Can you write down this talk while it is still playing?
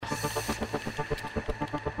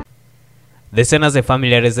Decenas de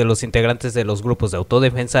familiares de los integrantes de los grupos de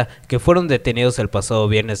autodefensa que fueron detenidos el pasado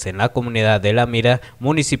viernes en la comunidad de La Mira,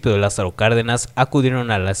 municipio de Lázaro Cárdenas,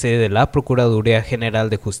 acudieron a la sede de la Procuraduría General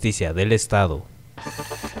de Justicia del Estado.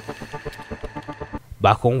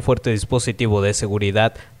 Bajo un fuerte dispositivo de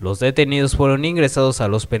seguridad, los detenidos fueron ingresados a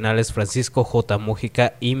los penales Francisco J.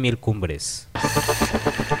 Mújica y Mil Cumbres.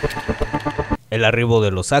 El arribo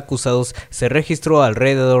de los acusados se registró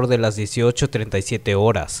alrededor de las 18:37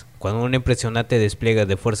 horas, cuando un impresionante despliegue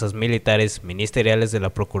de fuerzas militares, ministeriales de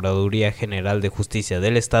la Procuraduría General de Justicia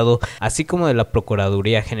del Estado, así como de la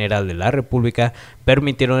Procuraduría General de la República,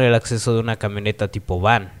 permitieron el acceso de una camioneta tipo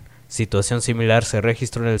van. Situación similar se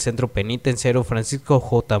registró en el centro penitenciario Francisco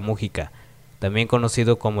J. Mújica, también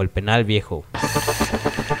conocido como el Penal Viejo.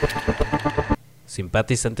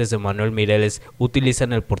 Simpatizantes de Manuel Mireles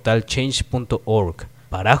utilizan el portal change.org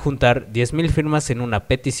para juntar 10,000 firmas en una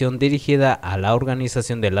petición dirigida a la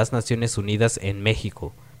Organización de las Naciones Unidas en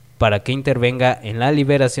México, para que intervenga en la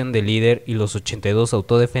liberación del líder y los 82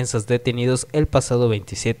 autodefensas detenidos el pasado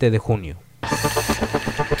 27 de junio.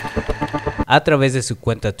 A través de su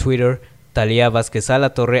cuenta Twitter, Talía Vázquez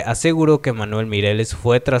Alatorre aseguró que Manuel Mireles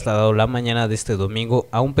fue trasladado la mañana de este domingo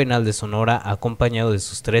a un penal de Sonora acompañado de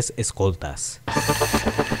sus 3 escoltas.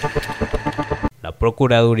 La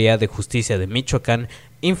Procuraduría de Justicia de Michoacán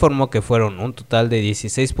informó que fueron un total de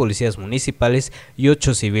 16 policías municipales y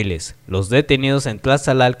 8 civiles, los detenidos en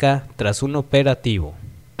Tlaxcalalca tras un operativo.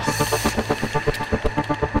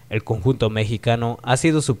 El conjunto mexicano ha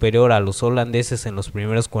sido superior a los holandeses en los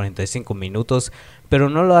primeros 45 minutos, pero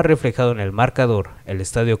no lo ha reflejado en el marcador. El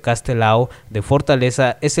estadio Castelao de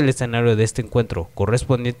Fortaleza es el escenario de este encuentro,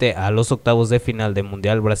 correspondiente a los octavos de final de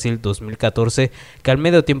Mundial Brasil 2014, que al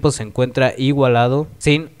medio tiempo se encuentra igualado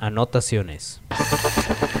sin anotaciones.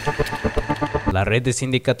 La Red de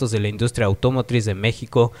Sindicatos de la Industria Automotriz de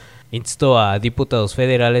México instó a diputados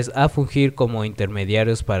federales a fungir como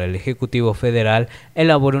intermediarios para el Ejecutivo Federal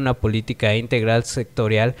elabore una política integral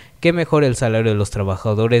sectorial que mejore el salario de los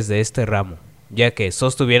trabajadores de este ramo, ya que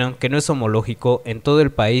sostuvieron que no es homológico en todo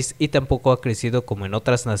el país y tampoco ha crecido como en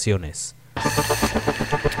otras naciones.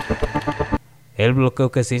 El bloqueo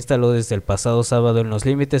que se instaló desde el pasado sábado en los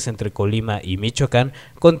límites entre Colima y Michoacán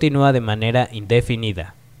continúa de manera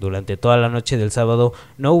indefinida. Durante toda la noche del sábado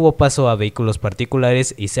no hubo paso a vehículos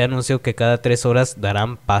particulares y se anunció que cada 3 horas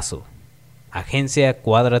darán paso. Agencia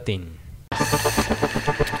Quadratin.